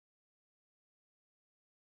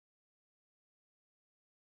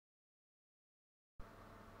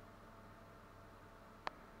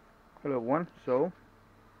Hello everyone, so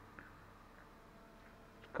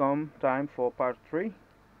it's come time for part 3,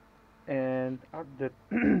 and at the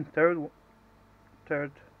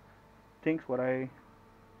third things what I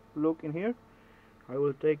look in here, I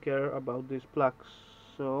will take care about these plugs.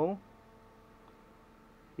 So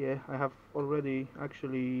yeah, I have already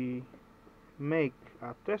actually make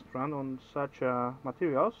a test run on such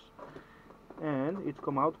materials, and it's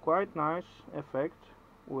come out quite nice effect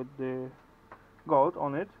with the gold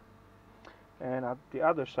on it. And at the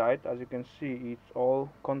other side, as you can see, it's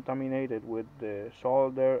all contaminated with the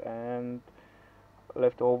solder and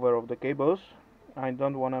leftover of the cables. I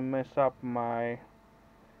don't want to mess up my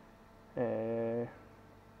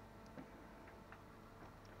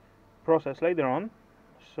process later on,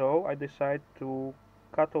 so I decide to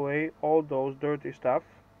cut away all those dirty stuff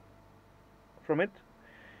from it,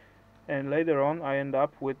 and later on I end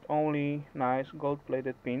up with only nice gold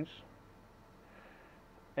plated pins,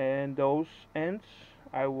 and those ends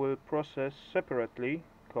I will process separately,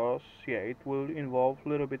 because yeah, it will involve a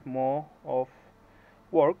little bit more of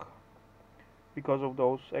work because of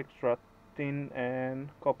those extra tin and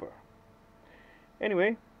copper.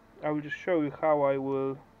 Anyway, I will just show you how I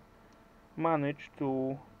will manage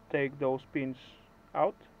to take those pins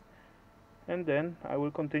out, and then I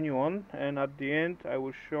will continue on, and at the end I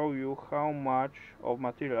will show you how much of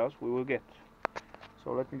materials we will get.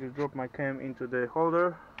 So let me just drop my cam into the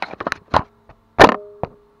holder.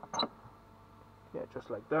 Yeah, just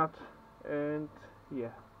like that. And yeah,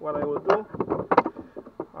 what I will do,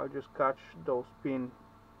 I'll just catch those pins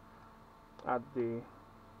at the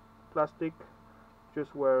plastic,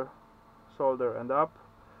 just where solder end up,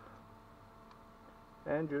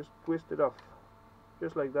 and just twist it off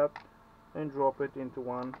just like that and drop it into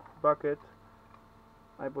one bucket.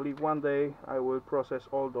 I believe one day I will process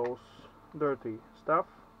all those dirty stuff,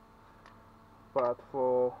 but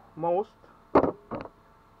for most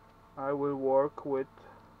I will work with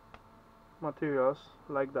materials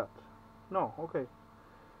like that. No, okay,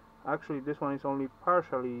 actually this one is only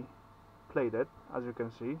partially plated, as you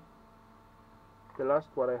can see. The last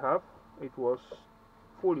what I have, it was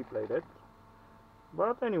fully plated.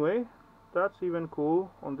 But anyway, that's even cool.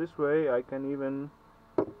 On this way I can even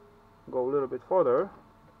go a little bit further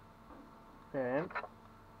and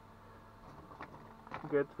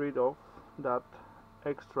get rid of that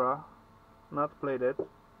extra not plated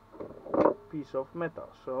piece of metal.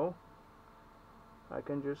 So I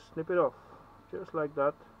can just snip it off just like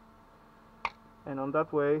that, and on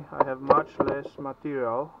that way I have much less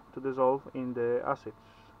material to dissolve in the acids.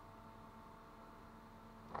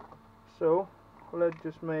 So let's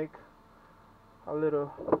just make a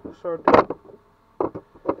little sorting.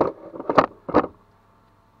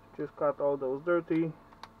 Just cut all those dirty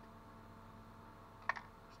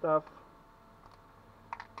stuff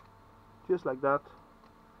just like that,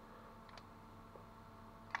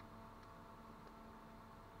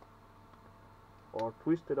 or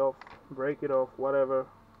twist it off, break it off, whatever,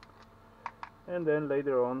 and then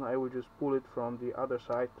later on I will just pull it from the other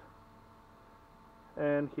side,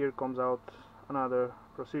 and here comes out another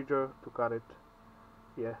procedure to cut it,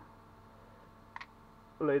 yeah,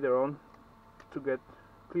 later on, to get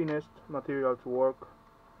cleanest material to work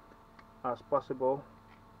as possible.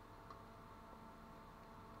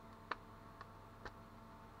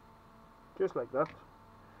 Just like that.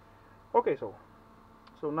 Okay, so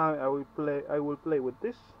now I will play with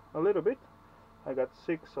this a little bit. I got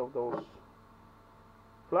 6 of those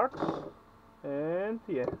plugs, and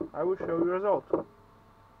yeah, I will show you the result.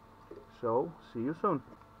 So see you soon.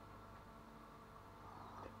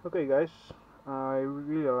 Okay guys, I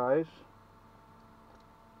realize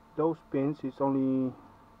those pins is only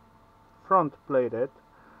front plated.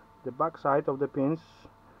 The back side of the pins,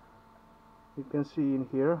 you can see in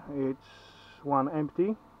here, it's one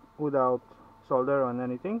empty without solder on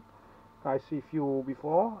anything. I see few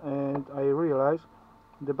before, and I realize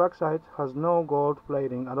the back side has no gold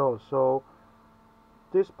plating at all, so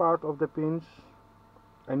this part of the pins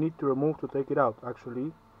I need to remove to take it out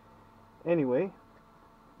actually anyway.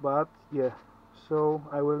 But yeah, so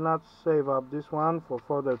I will not save up this one for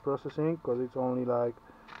further processing, because it's only like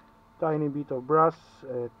tiny bit of brass,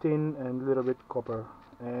 tin and little bit copper,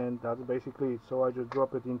 and that's basically it. So I just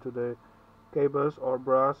drop it into the cables or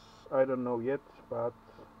brass, I don't know yet, but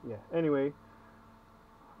yeah, anyway,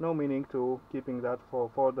 no meaning to keeping that for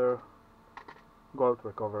further gold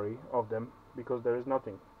recovery of them, because there is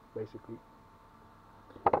nothing basically.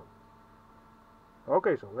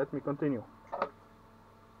 Okay, so let me continue.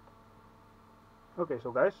 Okay,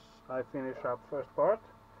 so guys, I finished up first part,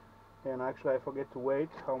 and actually I forget to weigh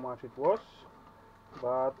how much it was,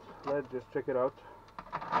 but let's just check it out.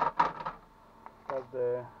 has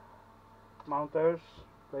the mounters,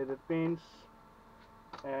 plated pins,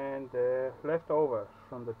 and the leftovers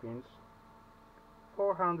from the pins.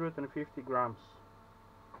 450 grams.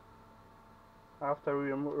 After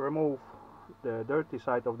we remove the dirty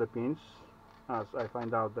side of the pins, as I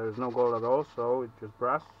find out there is no gold at all, so it's just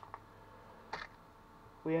brass,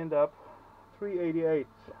 we end up 388.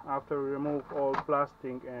 After we remove all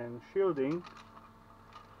plastic and shielding,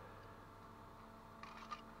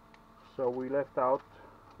 so we left out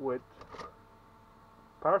with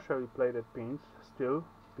partially plated pins still,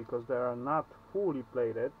 because they are not fully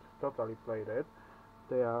plated, totally plated.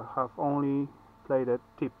 They have only plated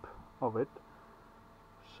tip of it.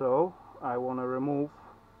 So I want to remove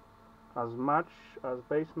as much as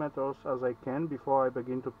base metals as I can before I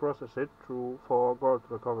begin to process it for gold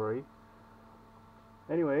recovery.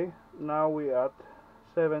 Anyway, now we at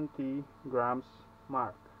 70 grams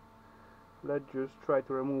mark. Let's just try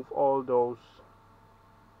to remove all those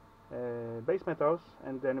base metals,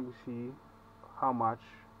 and then we see how much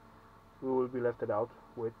we will be left out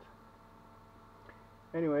with.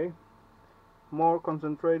 Anyway, more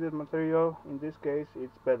concentrated material, in this case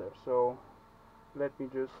it's better, so let me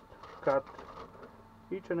just cut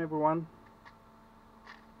each and every one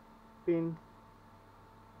pin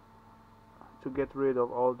to get rid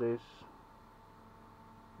of all these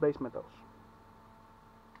base metals.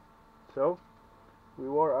 So we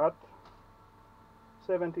were at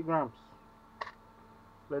 70 grams.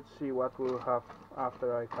 Let's see what we'll have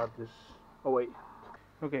after I cut this away.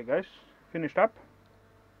 Okay guys, finished up.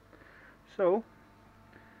 So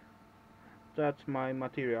that's my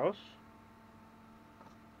materials.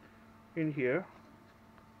 In here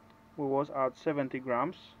we was at 70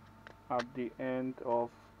 grams at the end of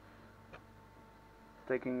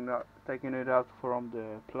taking it out from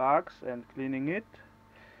the plugs and cleaning it,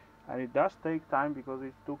 and it does take time because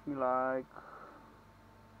it took me like,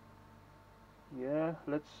 yeah,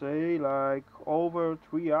 let's say like over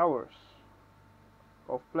 3 hours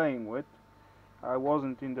of playing with. I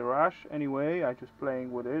wasn't in the rush anyway, I just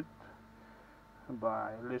playing with it by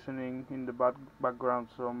listening in the background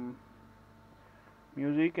some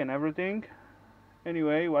music and everything.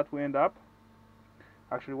 Anyway, what we end up,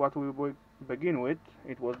 actually what we begin with,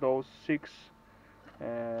 it was those 6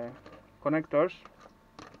 connectors,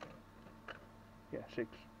 yeah, 6,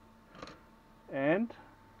 and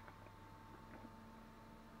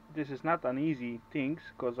this is not an easy thing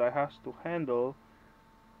because I have to handle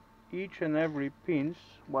each and every pins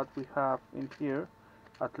what we have in here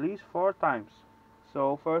at least 4 times.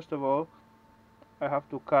 So first of all I have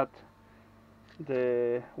to cut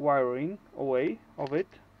the wiring away of it.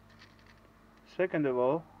 Second of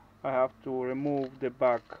all, I have to remove the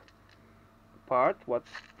back part, what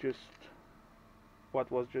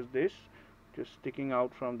was just this, just sticking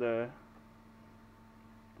out from the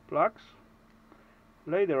plugs.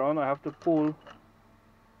 Later on I have to pull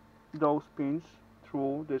those pins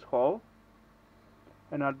through this hole,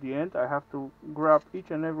 and at the end I have to grab each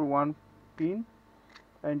and every one pin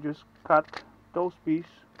and just cut those pieces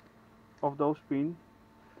of those pins.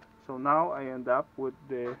 So now I end up with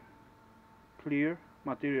the clear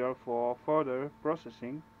material for further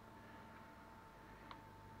processing.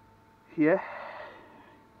 Yeah,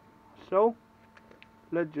 so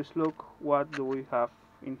let's just look what do we have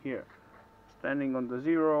in here. Standing on the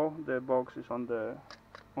 0, the box is on the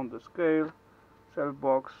scale. Self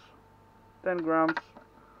box 10 grams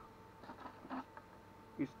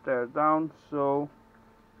is teared down, so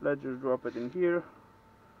let's just drop it in here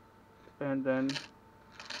and then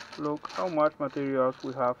look how much materials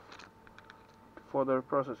we have for the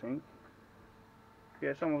processing.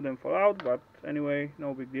 Yeah, some of them fall out, but anyway,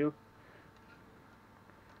 no big deal.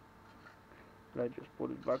 Let's just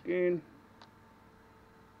put it back in.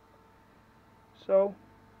 So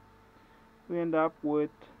we end up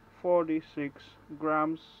with 46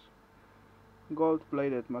 grams gold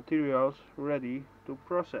plated materials ready to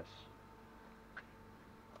process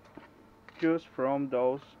just from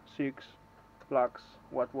those 6 plugs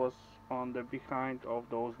what was on the behind of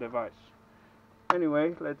those devices.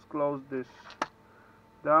 Anyway, let's close this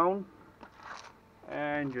down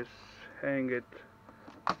and just hang it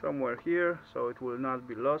somewhere here so it will not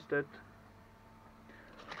be lost.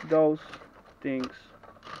 Those things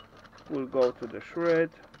will go to the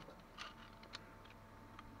shred.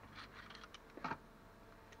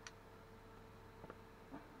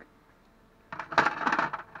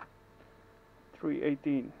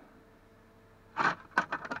 $3.18.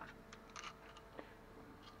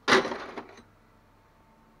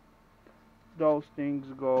 Those things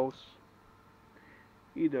goes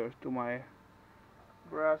either to my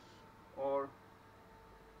brass or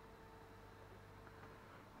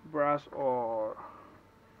brass or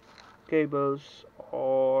cables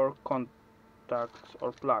or contacts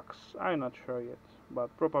or plugs. I'm not sure yet,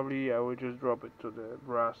 but probably I will just drop it to the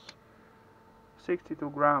brass. 62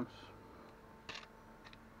 grams.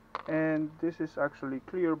 And this is actually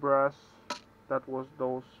clear brass. That was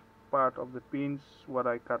those part of the pins what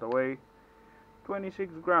I cut away.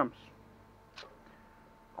 26 grams.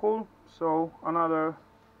 Cool. So another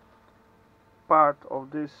part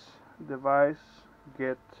of this device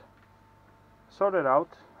get sorted out.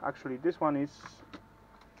 Actually, this one is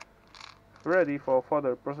ready for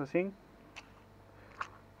further processing,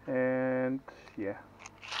 and yeah,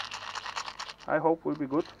 I hope will be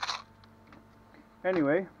good.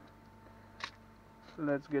 Anyway,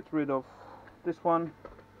 let's get rid of this one.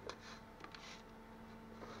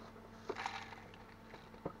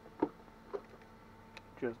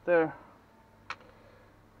 Just there.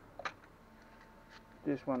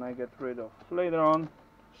 This one I get rid of later on.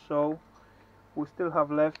 So we still have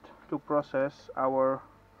left to process our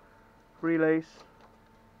relays,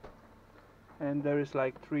 and there is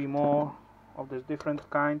like 3 more of this different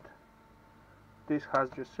kind. This has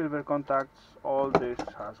just silver contacts, all this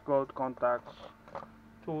has gold contacts,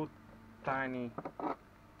 2 tiny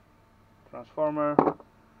transformer,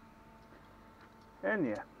 and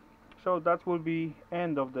yeah, so that will be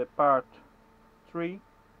end of the part 3.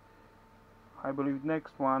 I believe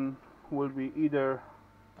next one will be either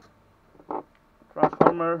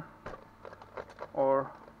transformer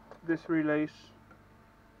or this relays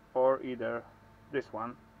or either this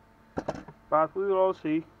one, but we will all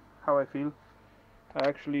see how I feel. I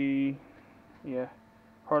actually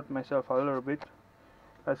hurt myself a little bit.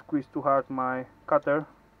 I squeezed too hard my cutter,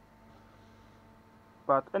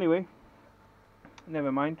 but anyway,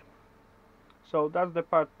 never mind. So that's the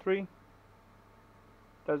part 3.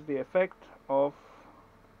 That's the effect of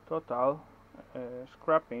total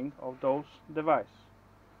scrapping of those devices.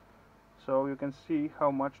 So you can see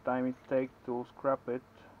how much time it takes to scrap it,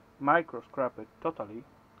 micro scrap it totally.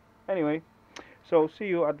 Anyway, so see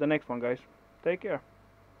you at the next one, guys. Take care.